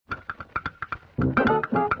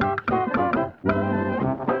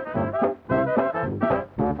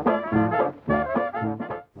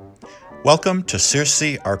Welcome to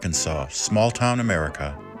Searcy, Arkansas, small town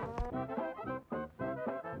America.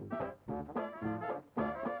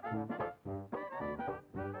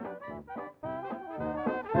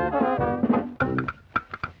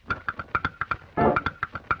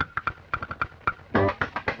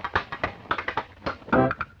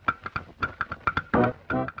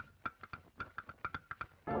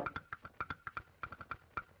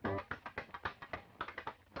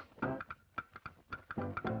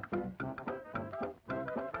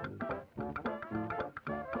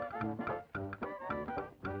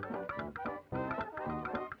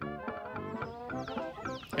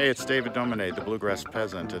 Hey, it's Dominé the Bluegrass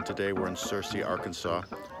Peasant, and today we're in Searcy, Arkansas,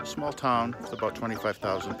 a small town with about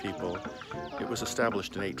 25,000 people. It was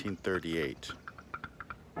established in 1838.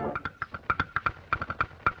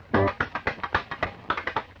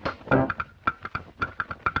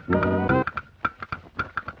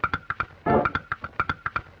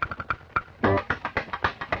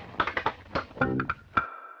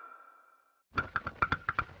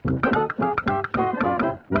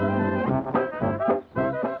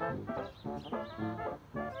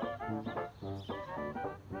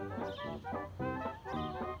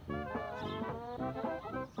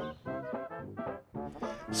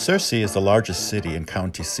 Searcy is the largest city and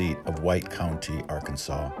county seat of White County,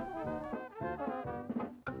 Arkansas.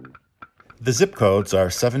 The zip codes are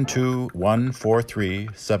 72143,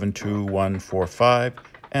 72145,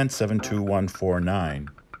 and 72149.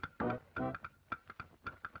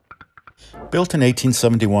 Built in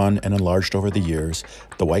 1871 and enlarged over the years,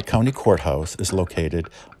 the White County Courthouse is located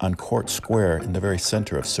on Court Square in the very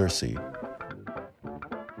center of Searcy.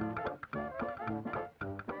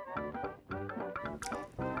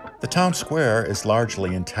 The town square is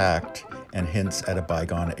largely intact and hints at a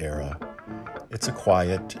bygone era. It's a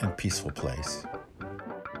quiet and peaceful place.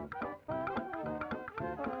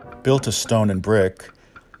 Built of stone and brick,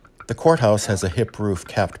 the courthouse has a hip roof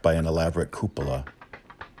capped by an elaborate cupola.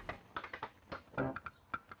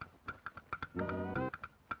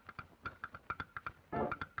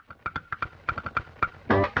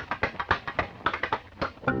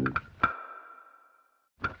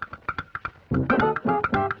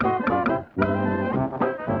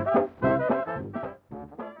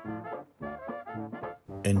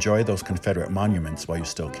 Enjoy those Confederate monuments while you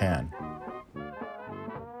still can.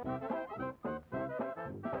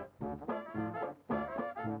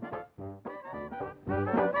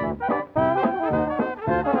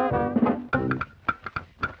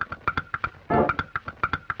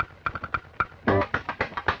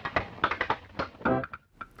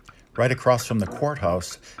 Right across from the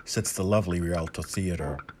courthouse sits the lovely Rialto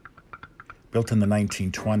Theater. Built in the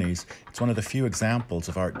 1920s, it's one of the few examples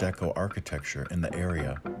of Art Deco architecture in the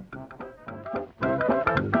area.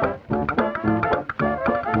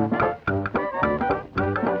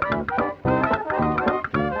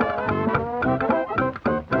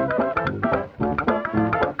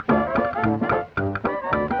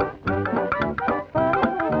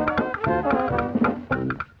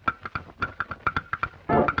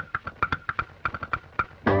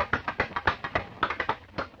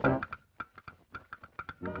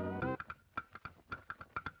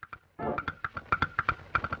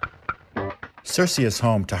 Searcy is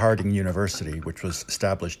home to Harding University, which was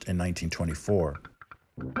established in 1924.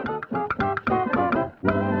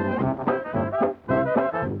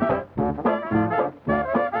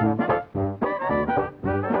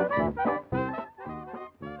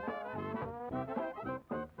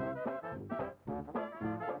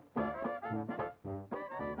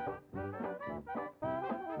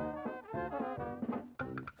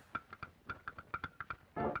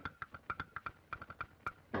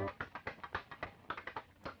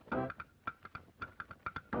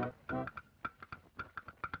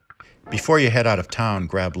 Before you head out of town,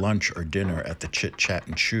 grab lunch or dinner at the Chit Chat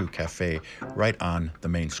and Chew Cafe right on the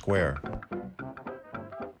main square.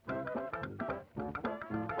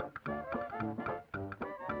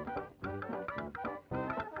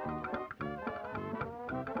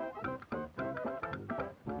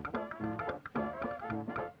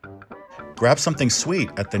 Grab something sweet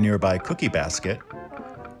at the nearby Cookie Basket,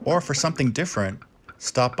 or for something different,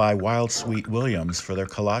 stop by Wild Sweet Williams for their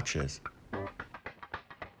kolaches.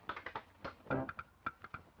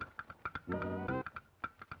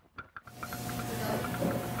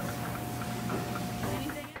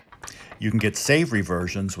 You can get savory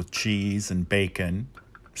versions with cheese and bacon,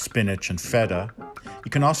 spinach and feta.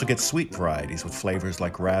 You can also get sweet varieties with flavors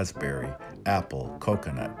like raspberry, apple,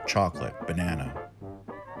 coconut, chocolate, banana.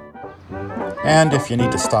 And if you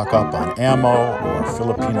need to stock up on ammo or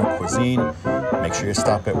Filipino cuisine, make sure you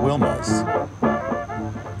stop at Wilma's.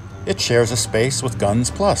 It shares a space with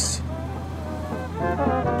Guns Plus.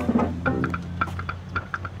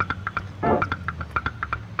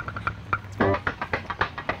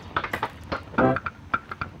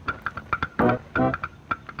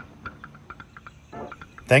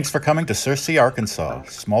 Thanks for coming to Searcy, Arkansas,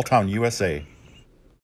 small town USA.